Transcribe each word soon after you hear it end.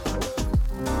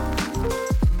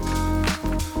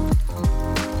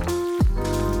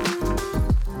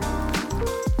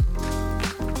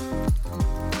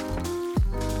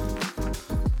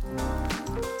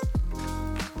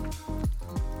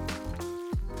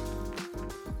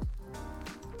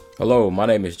Hello, my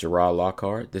name is Gerard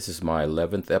Lockhart. This is my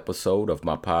 11th episode of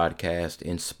my podcast,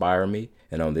 Inspire Me.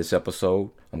 And on this episode,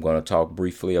 I'm going to talk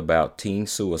briefly about teen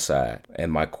suicide.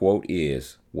 And my quote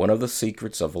is, "One of the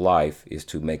secrets of life is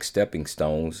to make stepping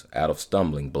stones out of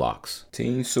stumbling blocks."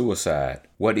 Teen suicide.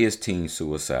 What is teen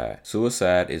suicide?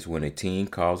 Suicide is when a teen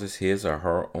causes his or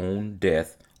her own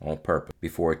death on purpose.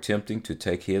 Before attempting to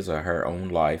take his or her own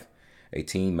life, a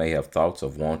teen may have thoughts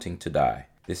of wanting to die.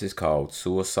 This is called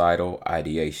suicidal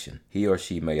ideation. He or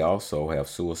she may also have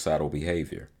suicidal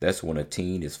behavior. That's when a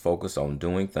teen is focused on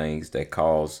doing things that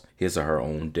cause his or her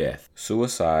own death.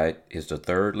 Suicide is the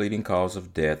third leading cause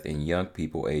of death in young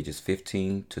people ages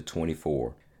 15 to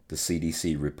 24. The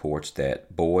CDC reports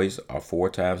that boys are 4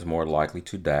 times more likely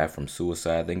to die from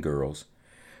suicide than girls.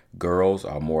 Girls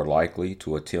are more likely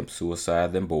to attempt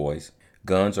suicide than boys.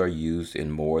 Guns are used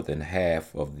in more than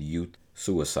half of the youth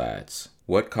suicides.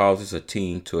 What causes a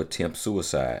teen to attempt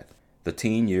suicide? The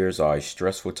teen years are a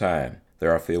stressful time. They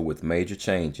are filled with major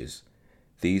changes.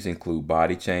 These include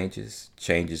body changes,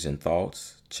 changes in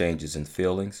thoughts, changes in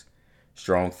feelings.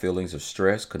 Strong feelings of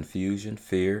stress, confusion,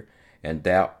 fear, and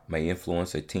doubt may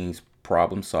influence a teen's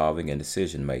problem solving and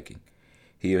decision making.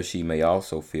 He or she may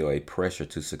also feel a pressure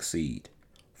to succeed.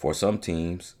 For some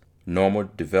teens, normal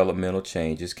developmental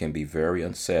changes can be very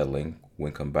unsettling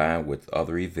when combined with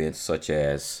other events such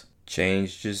as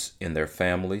changes in their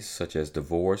families, such as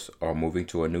divorce or moving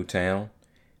to a new town,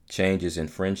 changes in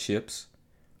friendships,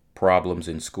 problems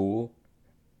in school,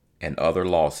 and other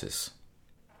losses.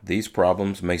 These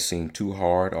problems may seem too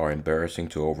hard or embarrassing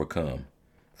to overcome.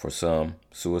 For some,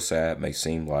 suicide may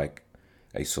seem like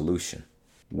a solution.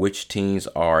 Which teens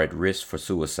are at risk for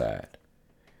suicide?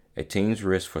 A teen's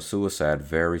risk for suicide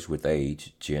varies with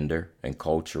age, gender, and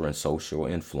culture and social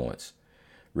influence.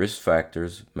 Risk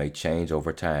factors may change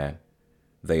over time.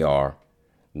 They are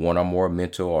one or more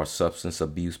mental or substance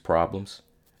abuse problems,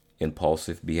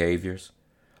 impulsive behaviors,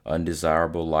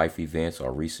 undesirable life events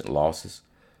or recent losses,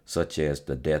 such as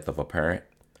the death of a parent,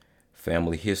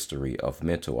 family history of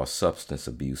mental or substance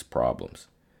abuse problems,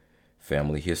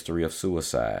 family history of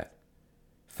suicide,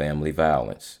 family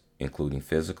violence, including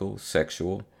physical,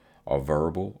 sexual, or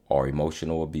verbal or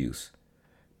emotional abuse,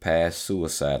 past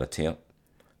suicide attempt,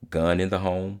 gun in the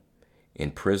home,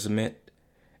 imprisonment,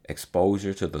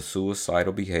 exposure to the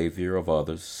suicidal behavior of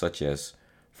others, such as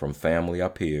from family or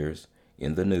peers,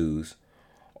 in the news,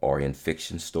 or in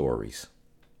fiction stories.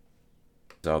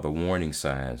 These are the warning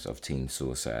signs of teen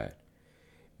suicide.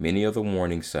 Many of the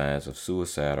warning signs of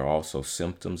suicide are also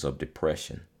symptoms of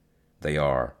depression. They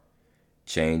are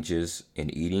changes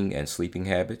in eating and sleeping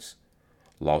habits,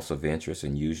 loss of interest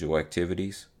in usual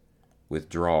activities,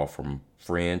 withdrawal from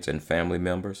friends and family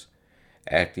members,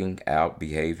 acting out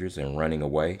behaviors and running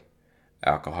away,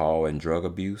 alcohol and drug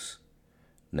abuse,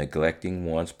 neglecting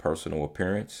one's personal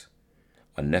appearance,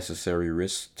 unnecessary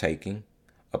risk taking,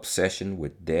 obsession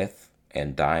with death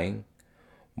and dying,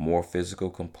 more physical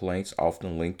complaints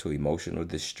often linked to emotional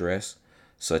distress,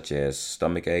 such as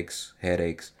stomach aches,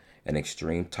 headaches, and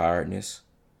extreme tiredness,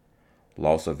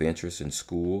 loss of interest in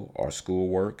school or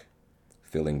schoolwork,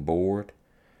 feeling bored,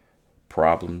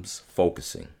 problems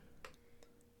focusing.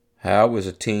 How is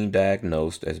a teen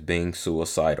diagnosed as being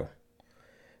suicidal?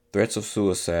 Threats of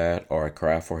suicide are a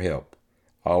cry for help.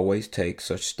 Always take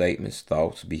such statements,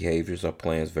 thoughts, behaviors, or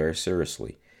plans very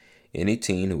seriously. Any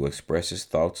teen who expresses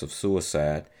thoughts of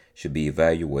suicide should be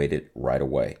evaluated right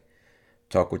away.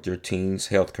 Talk with your teen's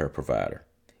healthcare provider.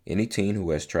 Any teen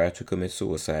who has tried to commit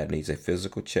suicide needs a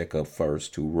physical checkup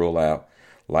first to rule out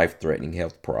life-threatening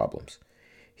health problems.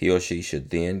 He or she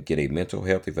should then get a mental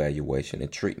health evaluation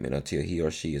and treatment until he or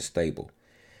she is stable.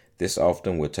 This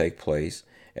often will take place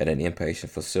at an inpatient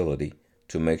facility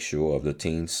to make sure of the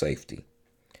teen's safety.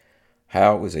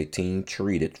 How is a teen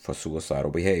treated for suicidal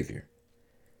behavior?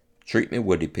 Treatment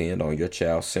will depend on your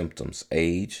child's symptoms,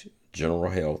 age,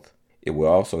 general health. It will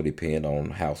also depend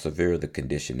on how severe the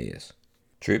condition is.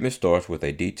 Treatment starts with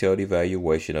a detailed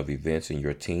evaluation of events in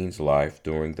your teen's life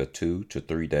during the 2 to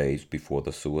 3 days before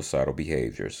the suicidal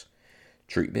behaviors.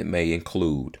 Treatment may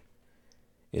include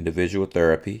individual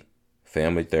therapy,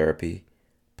 family therapy.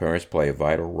 Parents play a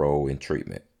vital role in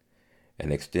treatment.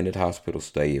 An extended hospital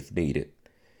stay if needed.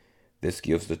 This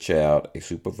gives the child a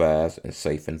supervised and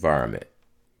safe environment.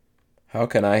 How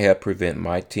can I help prevent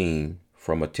my teen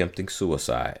from attempting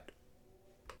suicide?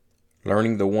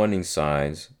 Learning the warning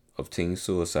signs of teen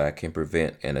suicide can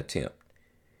prevent an attempt.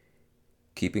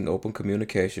 Keeping open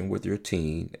communication with your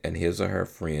teen and his or her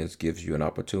friends gives you an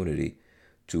opportunity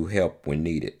to help when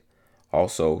needed.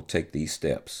 Also, take these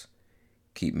steps.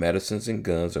 Keep medicines and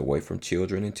guns away from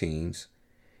children and teens.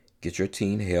 Get your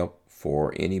teen help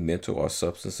for any mental or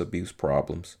substance abuse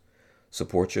problems.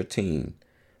 Support your teen.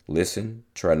 Listen,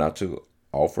 try not to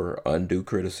offer undue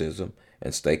criticism,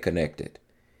 and stay connected.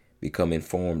 Become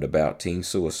informed about teen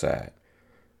suicide.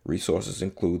 Resources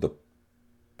include the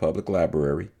public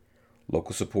library,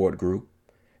 local support group,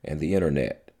 and the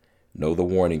internet. Know the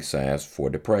warning signs for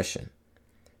depression,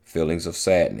 feelings of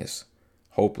sadness,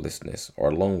 hopelessness,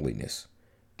 or loneliness,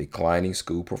 declining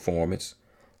school performance,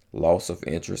 loss of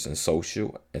interest in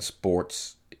social and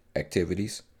sports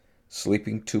activities,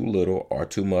 sleeping too little or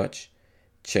too much,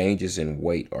 changes in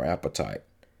weight or appetite,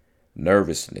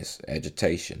 nervousness,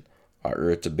 agitation, or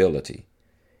irritability.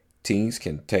 Teens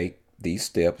can take these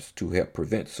steps to help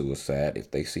prevent suicide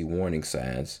if they see warning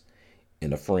signs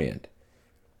in a friend.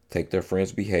 Take their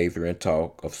friend's behavior and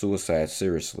talk of suicide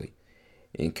seriously.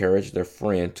 Encourage their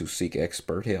friend to seek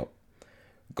expert help.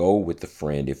 Go with the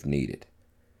friend if needed.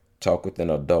 Talk with an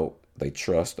adult they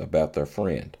trust about their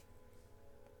friend.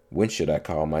 When should I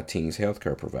call my teen's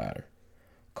healthcare provider?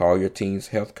 Call your teen's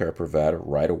healthcare provider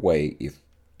right away if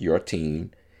your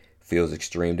teen feels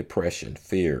extreme depression,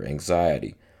 fear,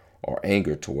 anxiety, or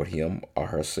anger toward him or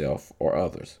herself or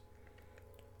others.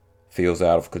 Feels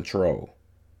out of control.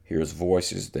 Hears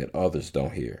voices that others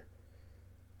don't hear.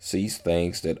 Sees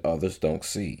things that others don't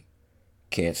see.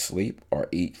 Can't sleep or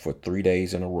eat for 3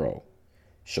 days in a row.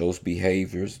 Shows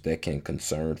behaviors that can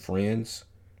concern friends,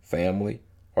 family,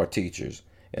 or teachers,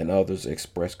 and others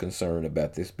express concern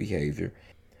about this behavior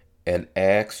and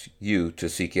asks you to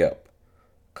seek help.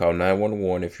 Call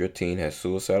 911 if your teen has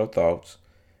suicidal thoughts,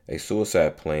 a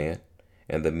suicide plan,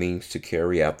 and the means to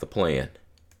carry out the plan.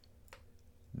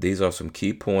 These are some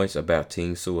key points about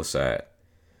teen suicide.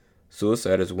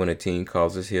 Suicide is when a teen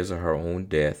causes his or her own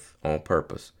death on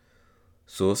purpose.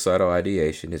 Suicidal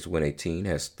ideation is when a teen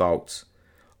has thoughts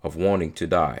of wanting to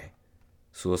die.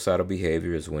 Suicidal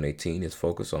behavior is when a teen is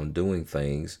focused on doing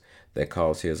things that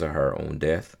cause his or her own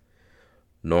death.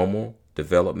 Normal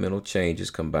developmental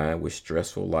changes combined with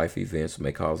stressful life events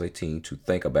may cause a teen to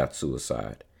think about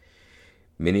suicide.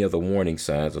 Many of the warning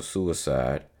signs of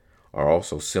suicide are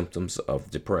also symptoms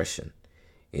of depression.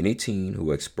 Any teen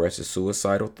who expresses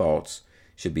suicidal thoughts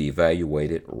should be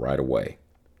evaluated right away.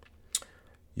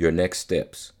 Your next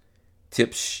steps.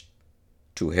 Tips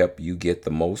to help you get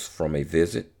the most from a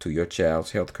visit to your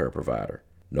child's healthcare provider.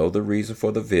 Know the reason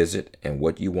for the visit and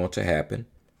what you want to happen.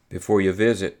 Before your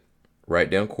visit, write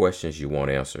down questions you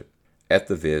want answered. At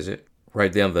the visit,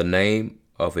 write down the name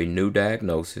of a new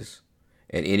diagnosis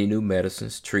and any new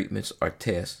medicines, treatments, or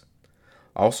tests.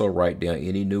 Also write down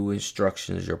any new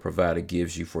instructions your provider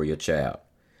gives you for your child.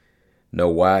 Know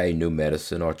why a new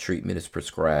medicine or treatment is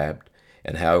prescribed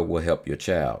and how it will help your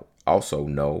child. Also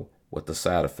know what the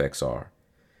side effects are.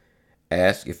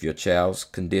 Ask if your child's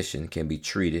condition can be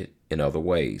treated in other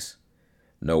ways.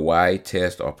 Know why a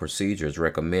test or procedure is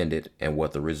recommended and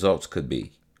what the results could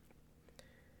be.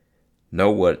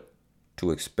 Know what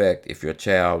to expect if your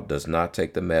child does not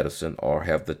take the medicine or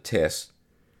have the test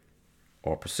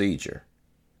or procedure.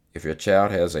 If your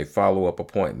child has a follow-up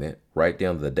appointment, write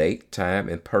down the date, time,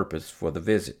 and purpose for the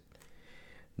visit.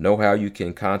 Know how you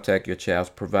can contact your child's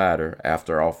provider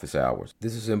after office hours.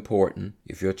 This is important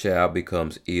if your child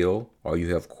becomes ill or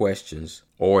you have questions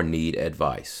or need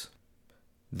advice.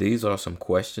 These are some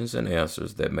questions and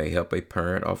answers that may help a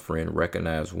parent or friend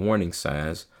recognize warning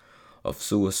signs of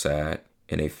suicide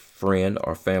in a friend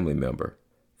or family member.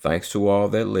 Thanks to all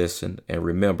that listened, and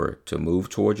remember to move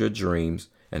toward your dreams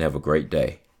and have a great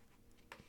day.